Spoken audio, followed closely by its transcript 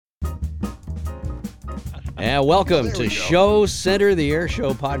And welcome to Show Center, the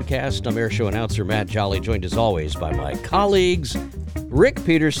Airshow podcast. I'm Airshow announcer Matt Jolly, joined as always by my colleagues Rick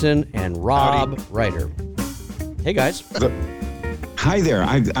Peterson and Rob Ryder. Hey, guys. Hi there.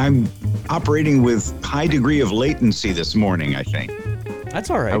 I'm operating with high degree of latency this morning, I think.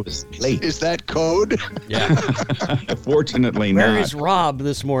 That's all right. I was late. Is that code? Yeah. Fortunately not. Where is Rob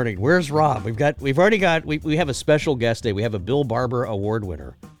this morning? Where's Rob? We have a special guest today. We have a Bill Barber Award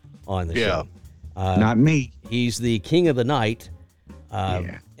winner on the show. Not me. He's the king of the night,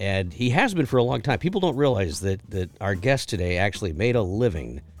 and he has been for a long time. People don't realize that our guest today actually made a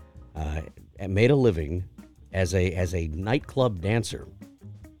living as a nightclub dancer.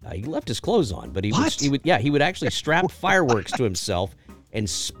 He left his clothes on, but he would actually strap fireworks to himself and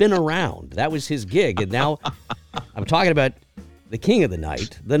spin around. That was his gig, and now I'm talking about the king of the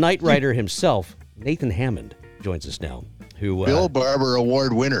night, the night rider himself, Nathan Hammond, joins us now. Who Bill Barber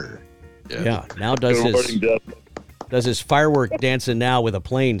Award winner. Yeah, now does his firework dancing now with a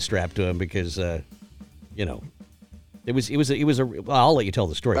plane strapped to him because it was well, I'll let you tell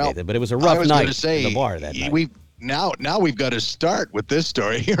the story, Nathan, but it was a rough night in the bar that night. Now we've got to start with this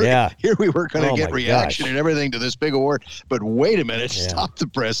story. Here we were going to get reaction and everything to this big award, but wait a minute, stop the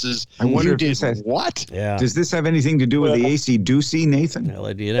presses. I wonder what? Yeah. Does this have anything to do with the AC-Doocy, Nathan?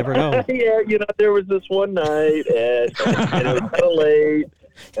 Well, you never know. There was this one night, and it was kind of late.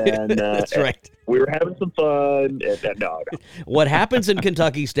 And that's right. We were having some fun. And, no. What happens in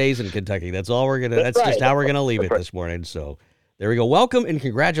Kentucky stays in Kentucky. That's all we're gonna. That's just how we're gonna leave it this morning. So there we go. Welcome and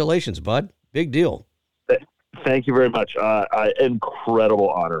congratulations, bud. Big deal. Thank you very much. Incredible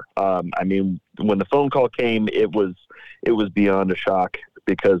honor. I mean, when the phone call came, it was beyond a shock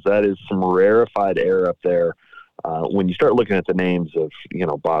because that is some rarefied air up there. When you start looking at the names of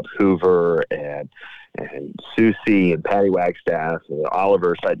Bob Hoover and Susie and Patty Wagstaff and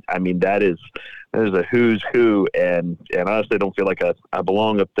Oliver, I mean that is a who's who, and honestly, I don't feel like I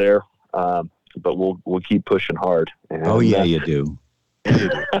belong up there. But we'll keep pushing hard. And, you do.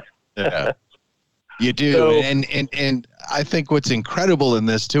 Yeah. You do, so, and I think what's incredible in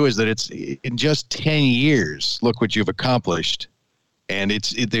this too is that it's in just 10 years. Look what you've accomplished, and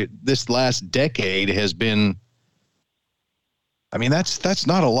this last decade has been. I mean, that's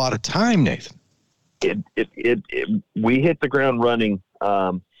not a lot of time, Nathan. We hit the ground running,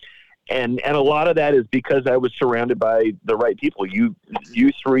 and a lot of that is because I was surrounded by the right people. You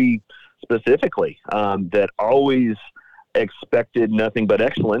three specifically, that always expected nothing but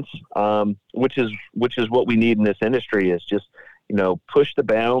excellence, which is what we need in this industry. Is just push the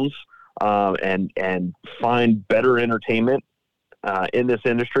bounds and find better entertainment in this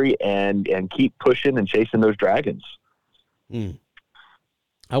industry and keep pushing and chasing those dragons.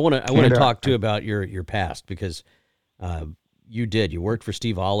 I want to talk too about your past because you worked for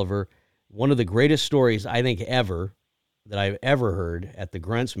Steve Oliver. One of the greatest stories I think that I've ever heard at the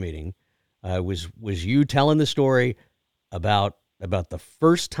Grunts meeting was you telling the story about the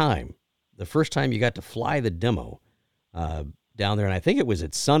first time you got to fly the demo down there, and I think it was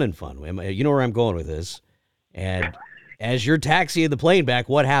at Sun and Fun. You know where I'm going with this. And as you're taxiing the plane back,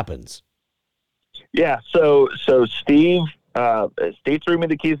 what happens? Yeah, so Steve threw me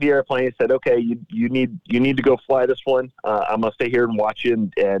the keys to the airplane. He said, "Okay, you need to go fly this one. I'm gonna stay here and watch you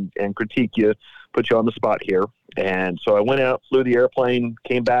and critique you, put you on the spot here." And so I went out, flew the airplane,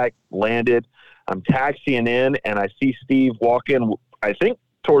 came back, landed. I'm taxiing in, and I see Steve walk in, I think,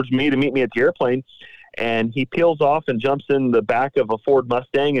 towards me to meet me at the airplane. And he peels off and jumps in the back of a Ford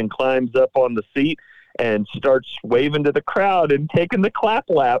Mustang and climbs up on the seat and starts waving to the crowd and taking the clap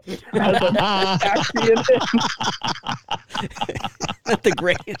lap as I'm taxiing in. That's the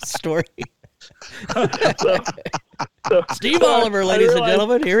greatest story. So Steve Oliver, ladies and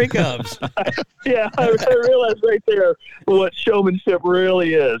gentlemen, here he comes. I realized right there what showmanship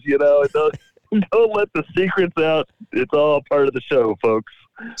really is. Don't let the secrets out. It's all part of the show, folks.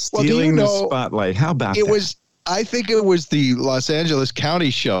 Stealing the spotlight. How about that? I think it was the Los Angeles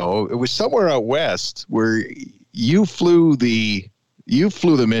County show. It was somewhere out west where you flew the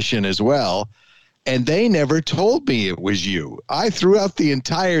mission as well, and they never told me it was you. I throughout the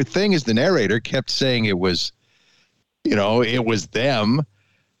entire thing as the narrator kept saying it was, it was them.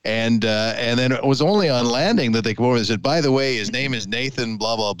 And then it was only on landing that they came over and said, "By the way, his name is Nathan,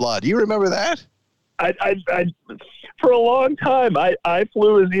 blah, blah, blah." Do you remember that? I for a long time, I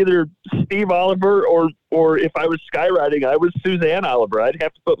flew as either Steve Oliver or if I was skywriting, I was Suzanne Oliver. I'd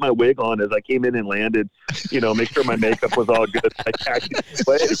have to put my wig on as I came in and landed, make sure my makeup was all good.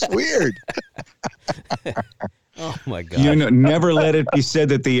 It's weird. Oh my God! Never let it be said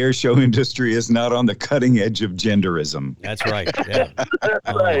that the air show industry is not on the cutting edge of genderism. That's right. Yeah.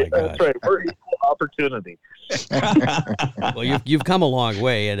 That's right. We're equal opportunity. Well, you've come a long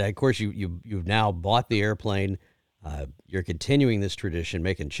way, and of course you've now bought the airplane. You're continuing this tradition,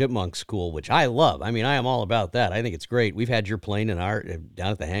 making chipmunks cool, which I love. I mean, I am all about that. I think it's great. We've had your plane in our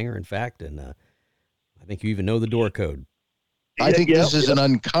down at the hangar, in fact, and I think you even know the door code. I think this is an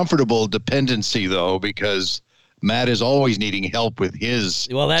uncomfortable dependency, though, because Matt is always needing help with his.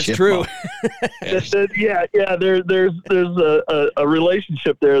 Well, that's chipmunk. true. Yeah. There's a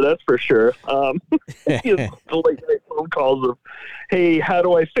relationship there, that's for sure. The late night phone calls of, "Hey, how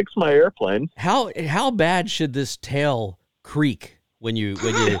do I fix my airplane?" How bad should this tail creak when you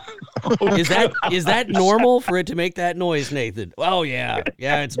is that normal for it to make that noise, Nathan? Oh yeah,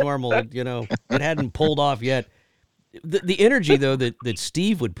 it's normal. It hadn't pulled off yet. The energy though that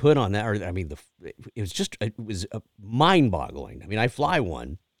Steve would put on that, it was mind-boggling. I mean, I fly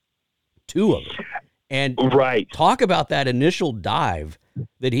two of them, and right. Talk about that initial dive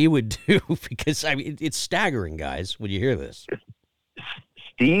that he would do, because I mean it's staggering, guys, when you hear this.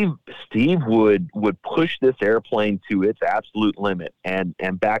 Steve would push this airplane to its absolute limit and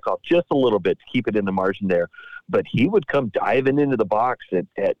back off just a little bit to keep it in the margin there. But he would come diving into the box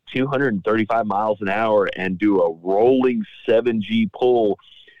at 235 miles an hour and do a rolling 7G pull.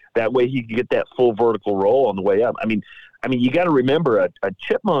 That way he could get that full vertical roll on the way up. I mean, you got to remember a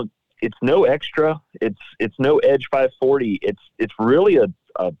chipmunk. It's no extra. It's no Edge 540. It's really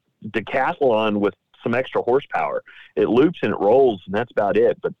a decathlon with some extra horsepower. It loops and it rolls, and that's about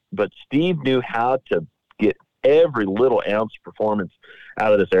it. But Steve knew how to get every little ounce of performance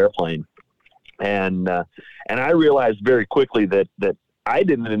out of this airplane. And I realized very quickly that I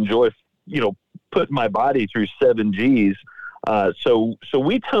didn't enjoy, putting my body through 7Gs. So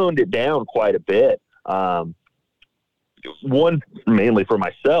we toned it down quite a bit. One, mainly for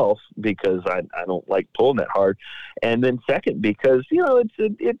myself, because I don't like pulling that hard. And then second, because,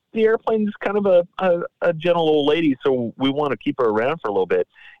 the airplane's kind of a gentle old lady. So we want to keep her around for a little bit.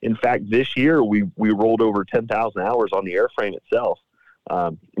 In fact, this year we rolled over 10,000 hours on the airframe itself.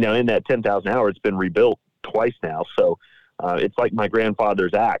 Now in that 10,000 hours, it's been rebuilt twice now. So, it's like my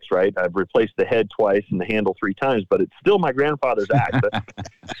grandfather's axe, right? I've replaced the head twice and the handle 3 times, but it's still my grandfather's axe. That's what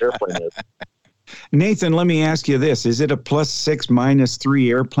the airplane is. Nathan, let me ask you this. Is it a +6, -3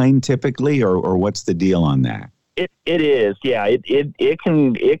 airplane typically, or what's the deal on that? It is. Yeah. It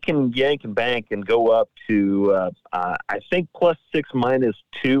can yank and bank and go up to, I think +6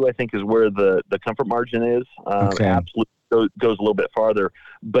 -2, I think is where the comfort margin is. Okay. Absolutely goes a little bit farther,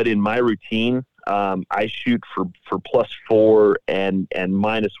 but in my routine, I shoot for +4 and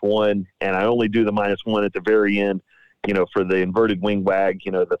 -1, and I only do the -1 at the very end, for the inverted wing wag,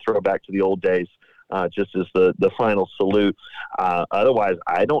 the throwback to the old days, just as the final salute. Otherwise,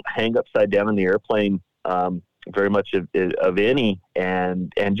 I don't hang upside down in the airplane very much of any,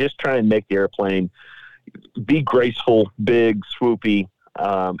 and just try and make the airplane be graceful, big, swoopy,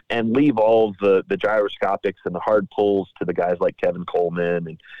 and leave all the gyroscopics and the hard pulls to the guys like Kevin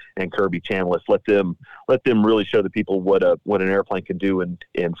Coleman and Kirby Chambliss. Let them really show the people what an airplane can do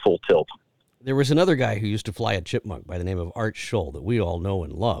in full tilt. There was another guy who used to fly a chipmunk by the name of Art Scholl that we all know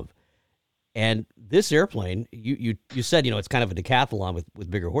and love. And this airplane, you said, it's kind of a decathlon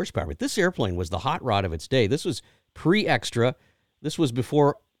with bigger horsepower, but this airplane was the hot rod of its day. This was pre-extra. This was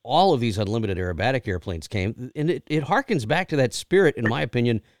before all of these unlimited aerobatic airplanes came. And it harkens back to that spirit, in my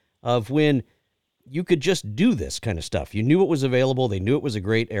opinion, of when you could just do this kind of stuff. You knew it was available. They knew it was a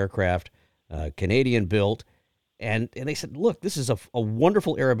great aircraft, Canadian built. And they said, look, this is a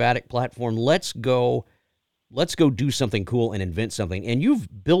wonderful aerobatic platform. Let's go do something cool and invent something. And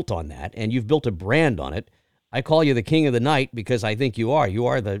you've built on that, and you've built a brand on it. I call you the king of the night because I think you are.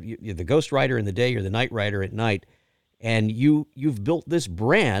 You're the ghost rider in the day. You're the night rider at night. And you've built this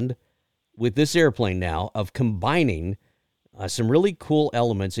brand with this airplane now of combining some really cool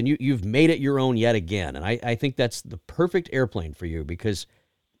elements, and you've made it your own yet again. And I think that's the perfect airplane for you, because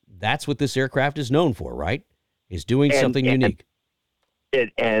that's what this aircraft is known for, right? Is doing something unique.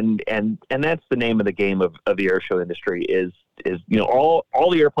 And that's the name of the game of the airshow industry is all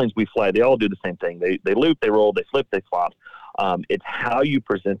the airplanes we fly, they all do the same thing. They loop, they roll, they flip, they flop. It's how you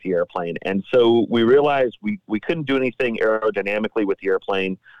present the airplane. And so we realized we couldn't do anything aerodynamically with the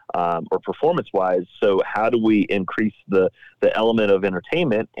airplane or performance wise. So how do we increase the element of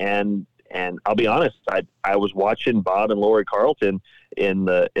entertainment? And I'll be honest, I was watching Bob and Lori Carlton in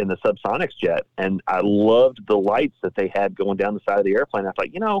the Subsonics jet, and I loved the lights that they had going down the side of the airplane. I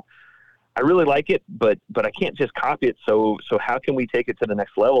thought, I really like it, but I can't just copy it. So how can we take it to the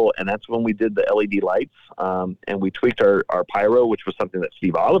next level? And that's when we did the LED lights, and we tweaked our pyro, which was something that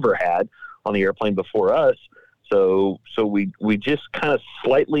Steve Oliver had on the airplane before us. So we just kind of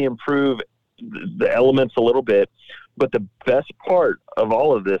slightly improve the elements a little bit. But the best part of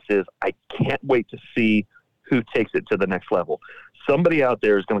all of this is I can't wait to see who takes it to the next level. Somebody out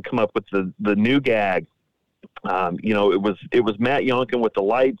there is going to come up with the new gag. You know, it was Matt Yonkin with the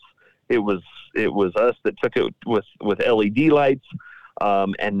lights. It was us that took it with LED lights.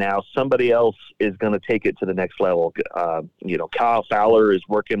 And now somebody else is going to take it to the next level. You know, Kyle Fowler is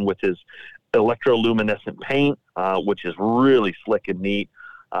working with his electroluminescent paint, which is really slick and neat.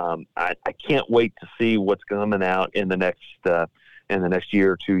 I can't wait to see what's coming out in the next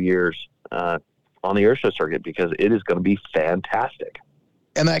year or 2 years on the Airshow circuit, because it is going to be fantastic.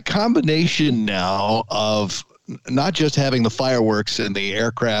 And that combination now of not just having the fireworks and the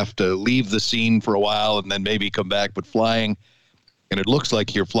aircraft leave the scene for a while and then maybe come back, but flying, and it looks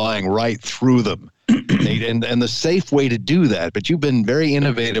like you're flying right through them. and the safe way to do that. But you've been very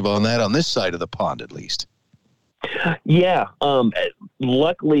innovative on that on this side of the pond, at least. Yeah.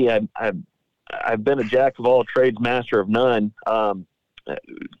 Luckily, I've been a jack of all trades, master of none.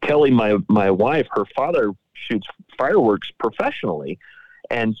 Kelly, my wife, her father shoots fireworks professionally.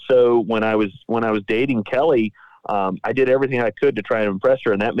 And so when I was dating Kelly, I did everything I could to try and impress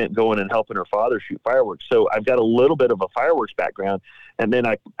her, and that meant going and helping her father shoot fireworks. So I've got a little bit of a fireworks background, and then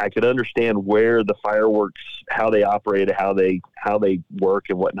I could understand where the fireworks, how they operated, how they work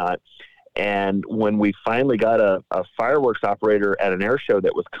and whatnot. And when we finally got a fireworks operator at an air show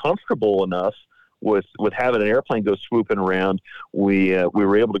that was comfortable enough with having an airplane go swooping around, we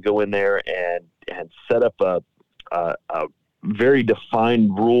were able to go in there and set up a very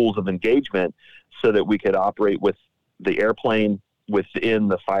defined rules of engagement so that we could operate with the airplane within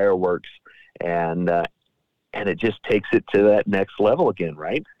the fireworks, and it just takes it to that next level again,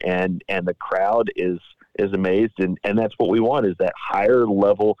 right? And the crowd is amazed, and that's what we want, is that higher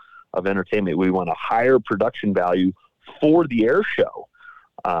level of entertainment. We want a higher production value for the air show.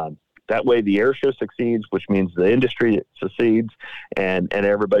 That way the air show succeeds, which means the industry succeeds, and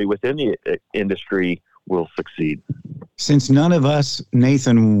everybody within the industry will succeed. Since none of us,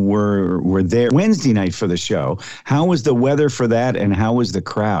 Nathan, were there Wednesday night for the show, how was the weather for that, and how was the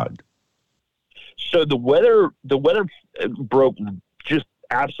crowd? So the weather broke just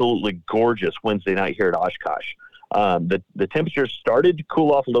absolutely gorgeous Wednesday night here at Oshkosh. The temperature started to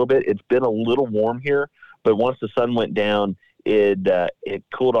cool off a little bit. It's been a little warm here, but once the sun went down, it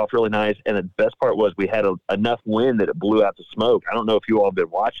cooled off really nice. And the best part was we had enough wind that it blew out the smoke. I don't know if you all have been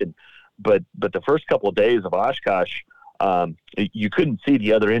watching, but the first couple of days of Oshkosh, you couldn't see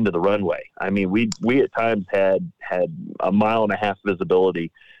the other end of the runway. I mean, we at times had 1.5 mile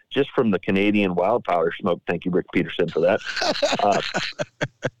visibility just from the Canadian wildfire smoke. Thank you, Rick Peterson, for that.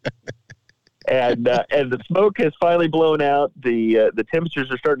 And the smoke has finally blown out. The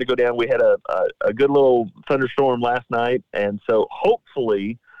temperatures are starting to go down. We had a good little thunderstorm last night, and so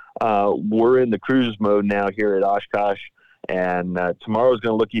hopefully we're in the cruise mode now here at Oshkosh. And tomorrow is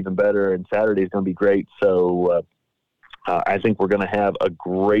going to look even better, and Saturday is going to be great. So I think we're going to have a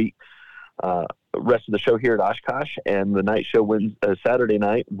great rest of the show here at Oshkosh, and the night show Saturday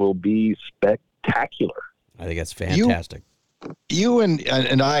night will be spectacular. I think that's fantastic. You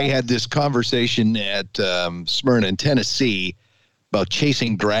and I had this conversation at Smyrna in Tennessee about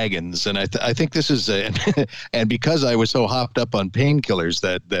chasing dragons, and I think this is and because I was so hopped up on painkillers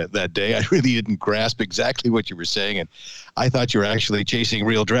that day, I really didn't grasp exactly what you were saying, and I thought you were actually chasing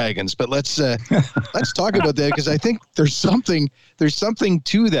real dragons. But let's talk about that, because I think there's something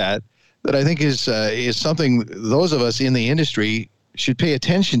to that I think is something those of us in the industry should pay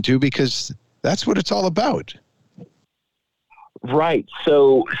attention to, because that's what it's all about. Right.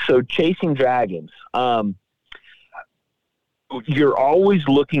 So chasing dragons. You're always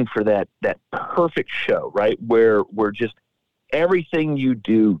looking for that perfect show, right? Where just everything you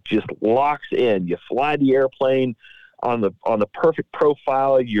do just locks in. You fly the airplane on the perfect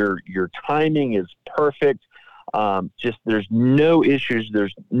profile. Your timing is perfect. Just there's no issues.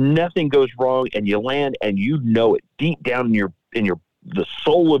 There's nothing goes wrong, and you land, and you know it deep down in the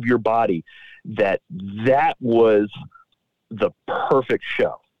soul of your body that was the perfect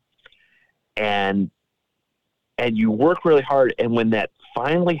show. And you work really hard, and when that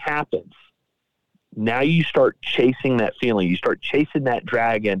finally happens, now you start chasing that feeling. You start chasing that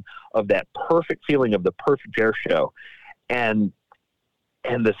dragon of that perfect feeling of the perfect air show. And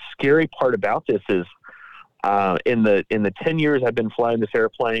the scary part about this is in the 10 years I've been flying this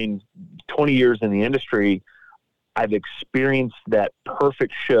airplane, 20 years in the industry, I've experienced that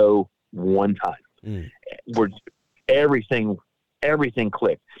perfect show one time where everything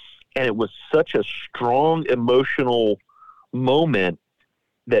clicked. And it was such a strong emotional moment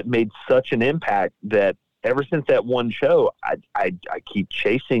that made such an impact that ever since that one show, I keep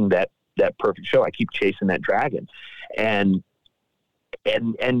chasing that that perfect show. I keep chasing that dragon. And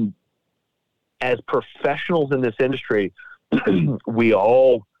as professionals in this industry, we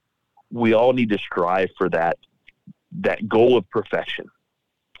all need to strive for that goal of perfection.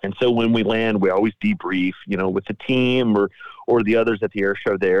 And so when we land, we always debrief, with the team or the others at the air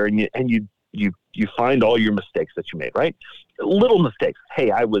show there. And you find all your mistakes that you made, right? Little mistakes. Hey,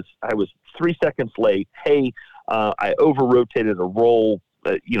 I was 3 seconds late. Hey, I over-rotated a roll,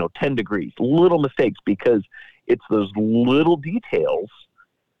 10 degrees. Little mistakes, because it's those little details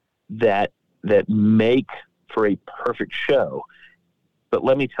that make for a perfect show. But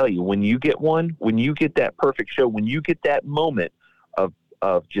let me tell you, when you get that perfect show, when you get that moment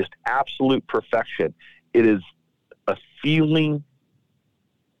of just absolute perfection, it is a feeling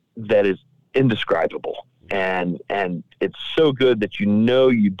that is indescribable. And it's so good that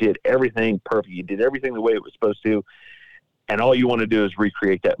you did everything perfect. You did everything the way it was supposed to. And all you want to do is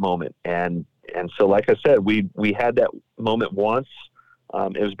recreate that moment. And so, like I said, we had that moment once.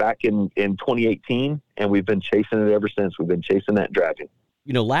 It was back in 2018, and we've been chasing it ever since. We've been chasing that dragon.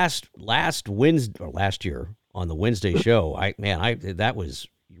 Last Wednesday, or last year on the Wednesday show, that was,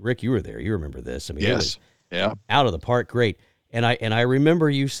 Rick, you were there. You remember this. I mean, yes. It was out of the park. Great. And I remember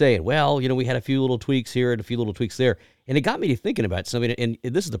you saying, well, we had a few little tweaks here and a few little tweaks there. And it got me to thinking about something. And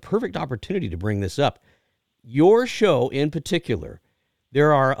this is the perfect opportunity to bring this up. Your show in particular,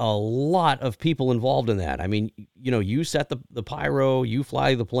 there are a lot of people involved in that. I mean, you set the pyro, you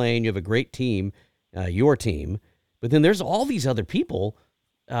fly the plane, you have a great team, your team. But then there's all these other people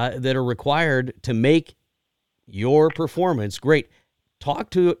that are required to make your performance great. Talk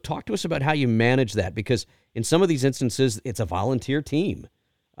to us about how you manage that, because in some of these instances, it's a volunteer team,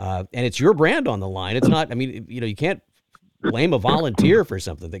 and it's your brand on the line. It's not. I mean, you can't blame a volunteer for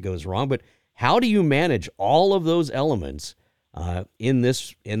something that goes wrong. But how do you manage all of those elements in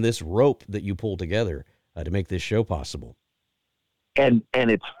this rope that you pull together to make this show possible? And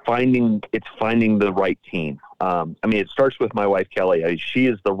it's finding the right team. It starts with my wife, Kelly. She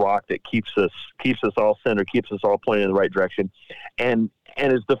is the rock that keeps us all centered, keeps us all pointing in the right direction, and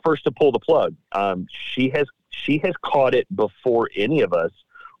is the first to pull the plug. She has caught it before any of us,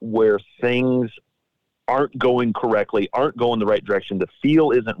 where things aren't going correctly, aren't going the right direction. The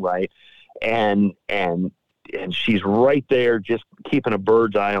feel isn't right, and she's right there, just keeping a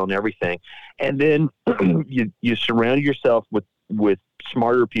bird's eye on everything. And then you surround yourself with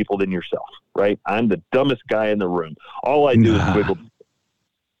smarter people than yourself, right? I'm the dumbest guy in the room. All I do is wiggle.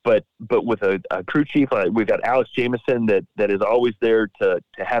 But with a crew chief, we've got Alex Jameson that is always there to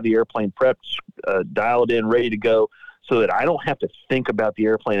have the airplane prepped, dialed in, ready to go, so that I don't have to think about the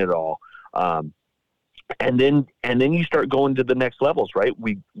airplane at all. And then you start going to the next levels, right?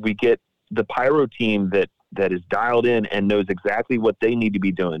 We get the pyro team that is dialed in and knows exactly what they need to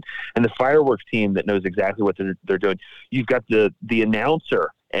be doing, and the fireworks team that knows exactly what they're doing. You've got the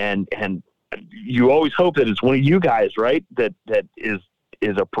announcer, and you always hope that it's one of you guys, right? That is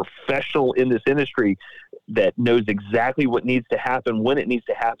a professional in this industry, that knows exactly what needs to happen, when it needs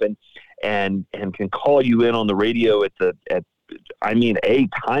to happen, and can call you in on the radio at a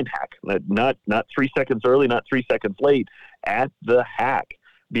time hack, not 3 seconds early, not 3 seconds late, at the hack.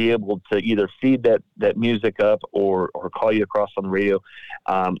 Be able to either feed that music up or call you across on the radio,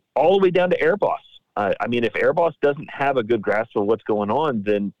 all the way down to Airboss. If Airboss doesn't have a good grasp of what's going on,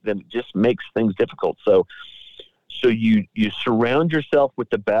 then it just makes things difficult. So you surround yourself with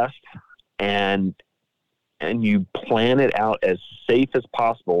the best, and you plan it out as safe as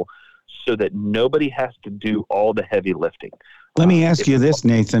possible, so that nobody has to do all the heavy lifting. Let me ask you this,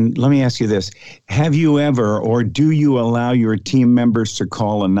 Nathan. Let me ask you this. Have you ever, or do you allow your team members to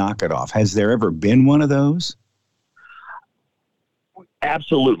call a knock it off? Has there ever been one of those?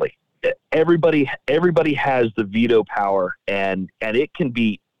 Absolutely. Everybody has the veto power, and it can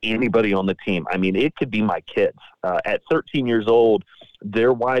be anybody on the team. It could be my kids. At 13 years old,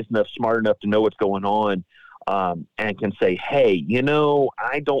 they're wise enough, smart enough to know what's going on, and can say, hey,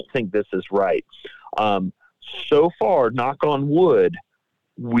 I don't think this is right. So far, knock on wood,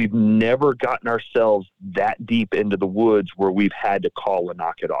 we've never gotten ourselves that deep into the woods where we've had to call a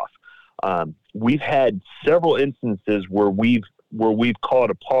knock it off. We've had several instances where we've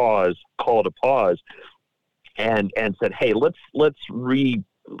called a pause and said, hey, let's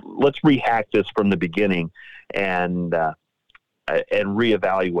rehack this from the beginning and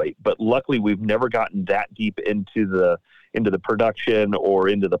reevaluate. But luckily, we've never gotten that deep into the production or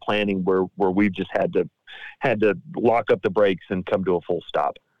into the planning where we've just had to lock up the brakes and come to a full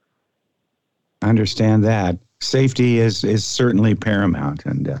stop. I understand that. Safety is certainly paramount.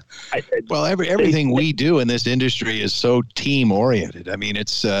 And everything we do in this industry is so team oriented.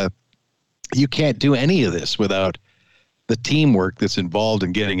 It's you can't do any of this without the teamwork that's involved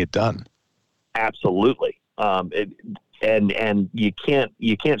in getting it done. Absolutely. And you can't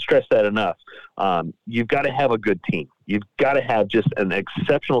stress that enough. You've got to have a good team. You've got to have just an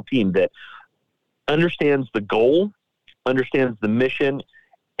exceptional team that understands the goal, understands the mission,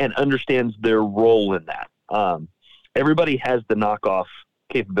 and understands their role in that. Everybody has the knockoff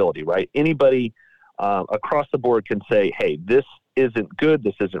capability, right? Anybody across the board can say, hey, this isn't good,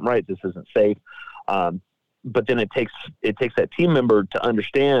 this isn't right, this isn't safe. But then it takes that team member to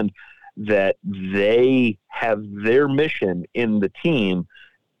understand that they have their mission in the team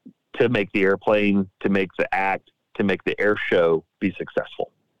to make the airplane, to make the act, to make the air show be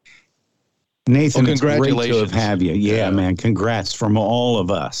successful. Nathan, well, it's great congratulations. to have you. Yeah, man, congrats from all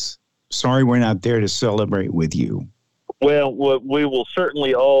of us. Sorry we're not there to celebrate with you. Well, we will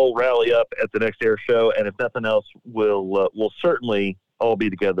certainly all rally up at the next air show, and if nothing else, we'll certainly all be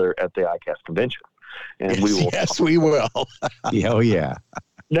together at the ICAST convention. And we will. Yes, we will. Yeah, oh, yeah.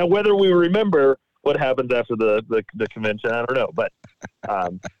 Now, whether we remember what happens after the convention, I don't know. But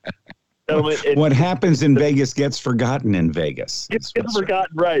what happens in Vegas gets forgotten in Vegas. It's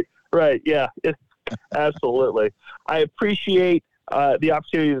forgotten, right? Yeah, absolutely. I appreciate the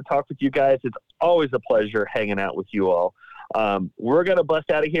opportunity to talk with you guys. It's always a pleasure hanging out with you all. We're going to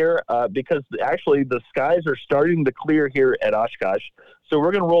bust out of here because actually the skies are starting to clear here at Oshkosh. So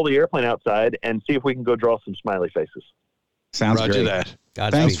we're going to roll the airplane outside and see if we can go draw some smiley faces. Sounds Roger great.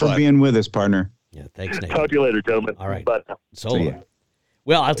 that. Thanks for being with us, partner. Yeah, thanks, Nathan. Talk to you later, gentlemen. All right. Bye. So long.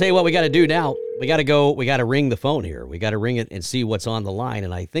 Well, I'll tell you what we got to do now. We got to ring the phone here. We got to ring it and see what's on the line.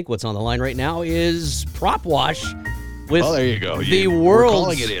 And I think what's on the line right now is Prop Wash with there you go. the We're world's,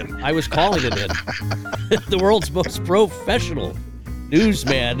 calling it in. I was calling it in. The world's most professional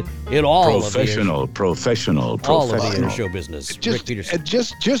newsman in all of the air show business. Rick Peterson.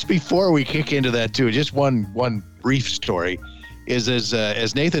 Just before we kick into that too, just one brief story is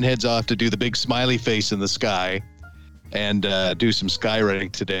as Nathan heads off to do the big smiley face in the sky and do some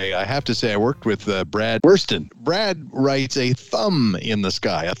skywriting today, I have to say I worked with Brad Worston. Brad writes a thumb in the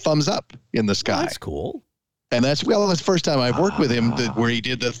sky, a thumbs up in the sky. That's cool. And that's the first time I've worked with him where he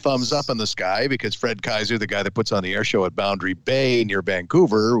did the thumbs up in the sky, because Fred Kaiser, the guy that puts on the air show at Boundary Bay near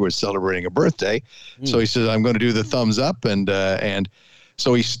Vancouver, was celebrating a birthday. So he says, I'm going to do the thumbs up. And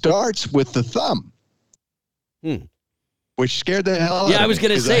so he starts with the thumb, which scared the hell out of me. Yeah, I was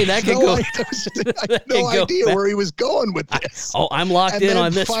going to say that could go. I had no idea where he was going with this. I'm locked in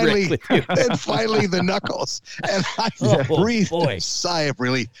on this, finally, Rick, with you. And finally the knuckles. And I breathed a sigh of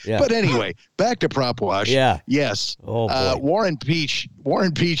relief. Yeah. But anyway, back to Prop Wash. Yeah. Yes. Oh, boy. Warren Peach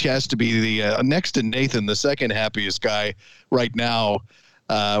has to be the next to Nathan, the second happiest guy right now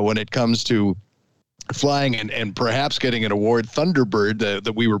when it comes to flying and perhaps getting an award. Thunderbird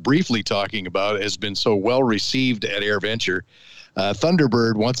that we were briefly talking about has been so well received at AirVenture.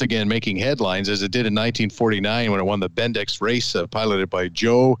 Thunderbird once again making headlines, as it did in 1949 when it won the Bendix race, piloted by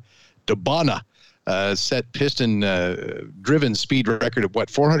Joe DeBona. Set piston driven speed record of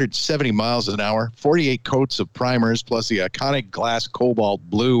 470 miles an hour, 48 coats of primers plus the iconic glass cobalt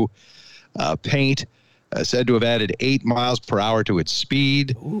blue paint. Said to have added 8 miles per hour to its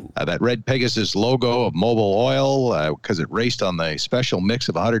speed. That red Pegasus logo of Mobil Oil, because it raced on the special mix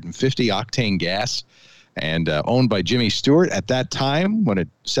of 150 octane gas, and owned by Jimmy Stewart at that time when it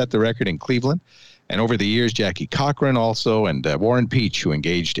set the record in Cleveland. And over the years, Jackie Cochran also, and Warren Peach, who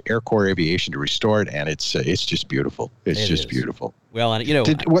engaged Air Corps Aviation to restore it. And it's just beautiful. It's just beautiful. Well,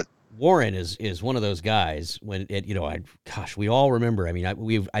 and Warren is one of those guys when it, we all remember. I mean,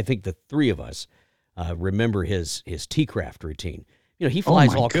 I think the three of us remember his T-craft routine. He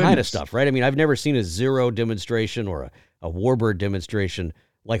flies all kind of stuff, right? I mean, I've never seen a Zero demonstration or a Warbird demonstration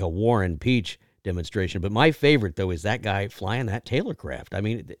like a Warren Peach demonstration. But my favorite, though, is that guy flying that Taylor craft. I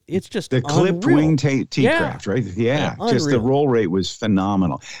mean, it's just the clipped wing T-craft, right? Yeah, just the roll rate was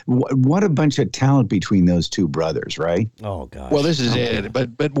phenomenal. What a bunch of talent between those two brothers, right? Oh, gosh. Well, this is it.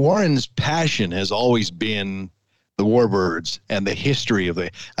 But Warren's passion has always been the Warbirds and the history of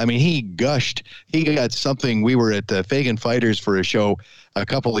he gushed. He got something. We were at the Fagan Fighters for a show a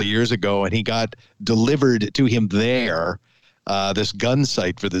couple of years ago, and he got delivered to him there this gun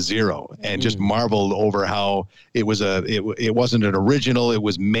sight for the Zero, and just marveled over how it was it wasn't an original. It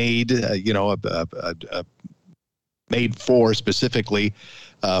was made, made for specifically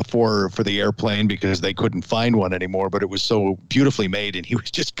for the airplane, because they couldn't find one anymore, but it was so beautifully made, and he was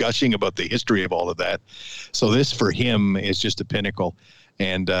just gushing about the history of all of that. So this for him is just a pinnacle.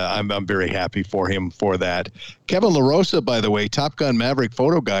 And I'm very happy for him for that. Kevin LaRosa, by the way, Top Gun Maverick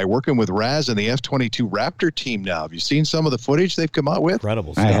photo guy, working with Raz and the F-22 Raptor team now. Have you seen some of the footage they've come out with?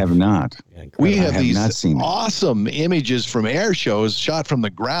 Incredible stuff. I have not. Yeah, We have not these seen it. awesome images from air shows shot from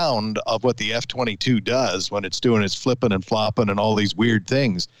the ground of what the F-22 does when it's doing its flipping and flopping and all these weird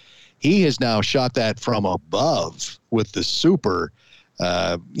things. He has now shot that from above with the super,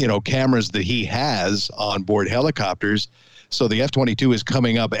 cameras that he has on board helicopters. So the F-22 is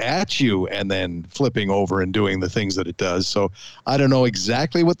coming up at you and then flipping over and doing the things that it does. So I don't know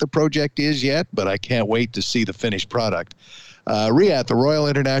exactly what the project is yet, but I can't wait to see the finished product. Riyadh, the Royal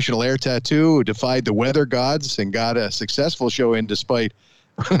International Air Tattoo, defied the weather gods and got a successful show in despite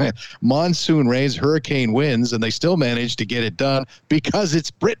monsoon rains, hurricane winds, and they still managed to get it done because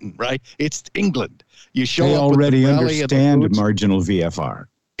it's Britain, right? It's England. You show They up already with the rally and the understand boots. marginal VFR.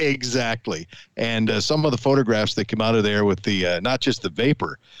 Exactly. And some of the photographs that come out of there with the not just the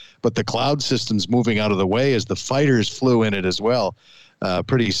vapor, but the cloud systems moving out of the way as the fighters flew in it as well.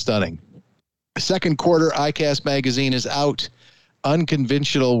 Pretty stunning. Second quarter ICAST magazine is out.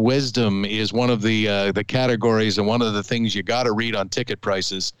 Unconventional wisdom is one of the categories and one of the things you got to read on ticket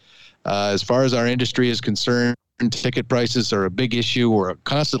prices. As far as our industry is concerned, ticket prices are a big issue. We're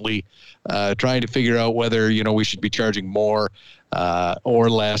constantly trying to figure out whether we should be charging more or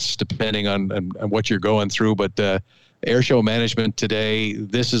less, depending on what you're going through. But Airshow management today,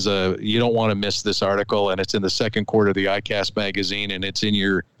 this is you don't want to miss this article, and it's in the second quarter of the ICAST magazine, and it's in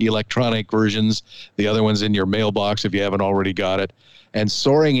your electronic versions. The other one's in your mailbox if you haven't already got it. And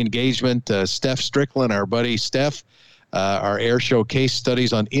soaring engagement, Steph Strickland, our buddy Steph, our Airshow case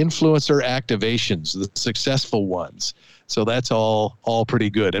studies on influencer activations, the successful ones. So that's all pretty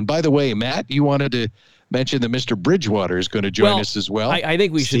good. And by the way, Matt, you wanted to mention that Mr. Bridgewater is going to join us as well. I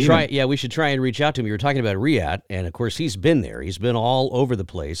think we should try. Yeah, we should try and reach out to him. You were talking about Riyadh, and of course he's been there. He's been all over the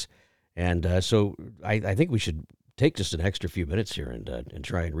place, and so I think we should take just an extra few minutes here and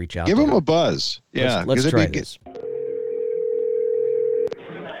try and reach out. Give to him a buzz. Yeah, let's try this.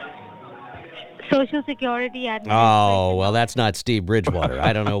 Social Security Administration. Oh, well, that's not Steve Bridgewater.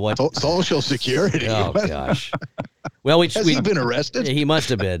 I don't know what. Social Security. Oh, gosh. Well, Has he been arrested? He must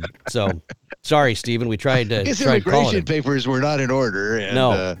have been. So, sorry, Stephen. We tried to. His calling immigration him. papers were not in order,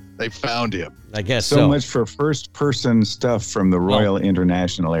 and they found him. I guess so. Much for first-person stuff from the Royal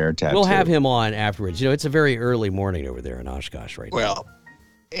International Air Tattoo. We'll have him on afterwards. It's a very early morning over there in Oshkosh right now. Well,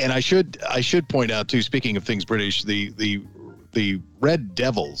 and I should point out, too, speaking of things British, the Red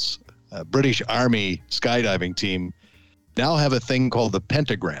Devils, British Army skydiving team, now have a thing called the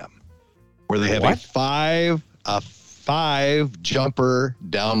pentagram, where they have a five jumper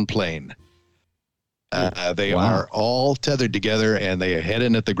downplane. They are all tethered together, and they head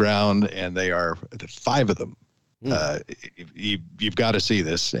in at the ground, and they are 5 of them. You've got to see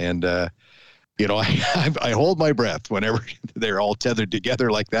this, and I hold my breath whenever they're all tethered together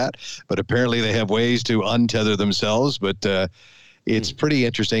like that. But apparently, they have ways to untether themselves. But it's pretty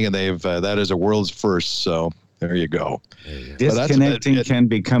interesting, and they've that is a world's first. So there you go. Disconnecting can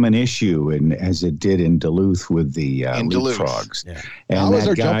become an issue, and as it did in Duluth with the leapfrogs. Yeah. And how is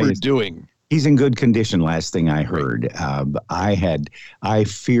our jumper is doing? He's in good condition. Last thing I heard, I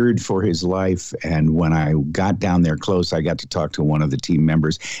feared for his life, and when I got down there close, I got to talk to one of the team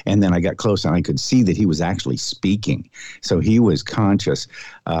members, and then I got close, and I could see that he was actually speaking. So he was conscious.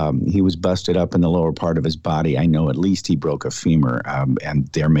 He was busted up in the lower part of his body. I know at least he broke a femur, and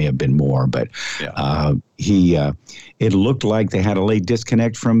there may have been more, but it looked like they had a late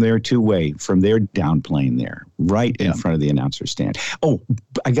disconnect from their two-way, from their downplane there, right in front of the announcer stand. Oh,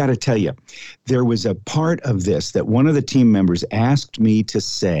 I got to tell you, there was a part of this that one of the team members asked me to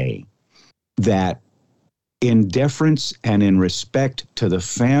say that in deference and in respect to the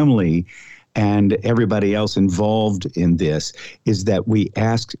family and everybody else involved in this, is that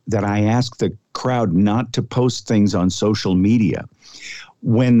I asked the crowd not to post things on social media.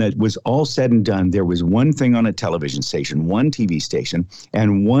 When that was all said and done, there was one thing on a television station, one TV station,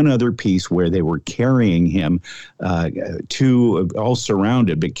 and one other piece where they were carrying him all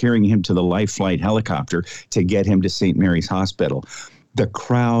surrounded, but carrying him to the life flight helicopter to get him to St. Mary's Hospital. The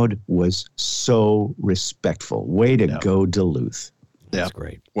crowd was so respectful. Way to go, Duluth. That's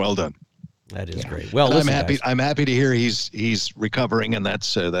great. Well done. That is great. Well, listen, I'm happy to hear he's recovering, and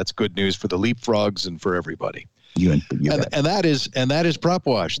that's good news for the leapfrogs and for everybody. And that is Prop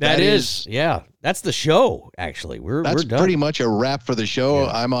Wash. That is, that's the show. Actually, we're done. That's pretty much a wrap for the show.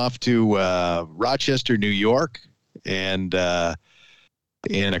 Yeah. I'm off to Rochester, New York, and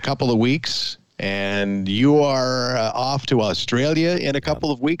in a couple of weeks. And you are off to Australia in a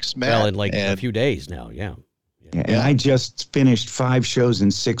couple of weeks, Matt. Well, in a few days now. Yeah. Yeah, and I just finished 5 shows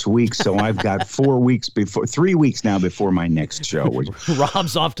in 6 weeks, so I've got 3 weeks now before my next show.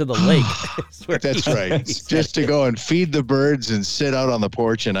 Rob's off to the lake. That's right. Just to go and feed the birds and sit out on the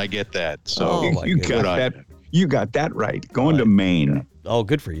porch, and I get that. So you got that right. Going to Maine. Oh,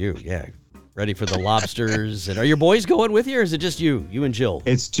 good for you. Yeah. Ready for the lobsters. And are your boys going with you, or is it just you and Jill?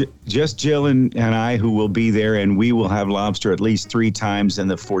 It's just Jill and I who will be there, and we will have lobster at least 3 times in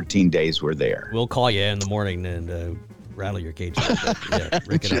the 14 days we're there. We'll call you in the morning and rattle your cage. Yeah,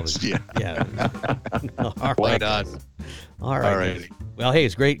 Rick and yeah. All Why right, not? All right. Well, hey,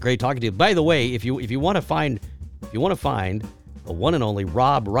 it's great talking to you. By the way, if you want to find the one and only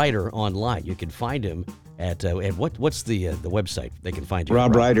Rob Ryder online, you can find him at what's the website they can find you?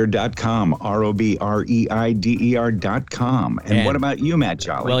 RobRyder.com, ROBREIDER.com. And what about you, Matt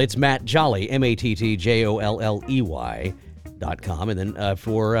Jolly? Well, it's Matt Jolly, MattJolley.com. And then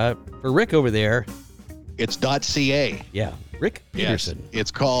for Rick over there, it's .ca. Yeah, Rick Peterson. Yes,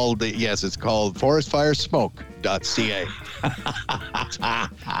 it's called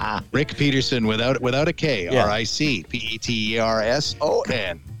forestfiresmoke.ca. Rick Peterson without a K,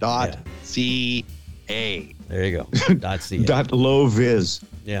 RICPETERSON.ca. There you go. .ca. .loviz.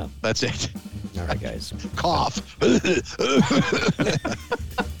 Yeah. That's it. All right, guys. Cough.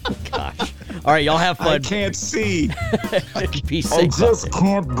 Gosh. All right, y'all have fun. I can't see. Be safe. I just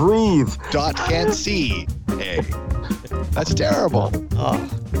can't breathe. Can't see. Hey. That's terrible. Oh,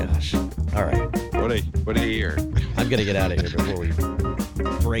 gosh. All right. What do you hear? I'm going to get out of here before we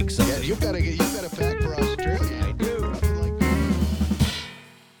break something. Yeah, you've got to pack for Australia.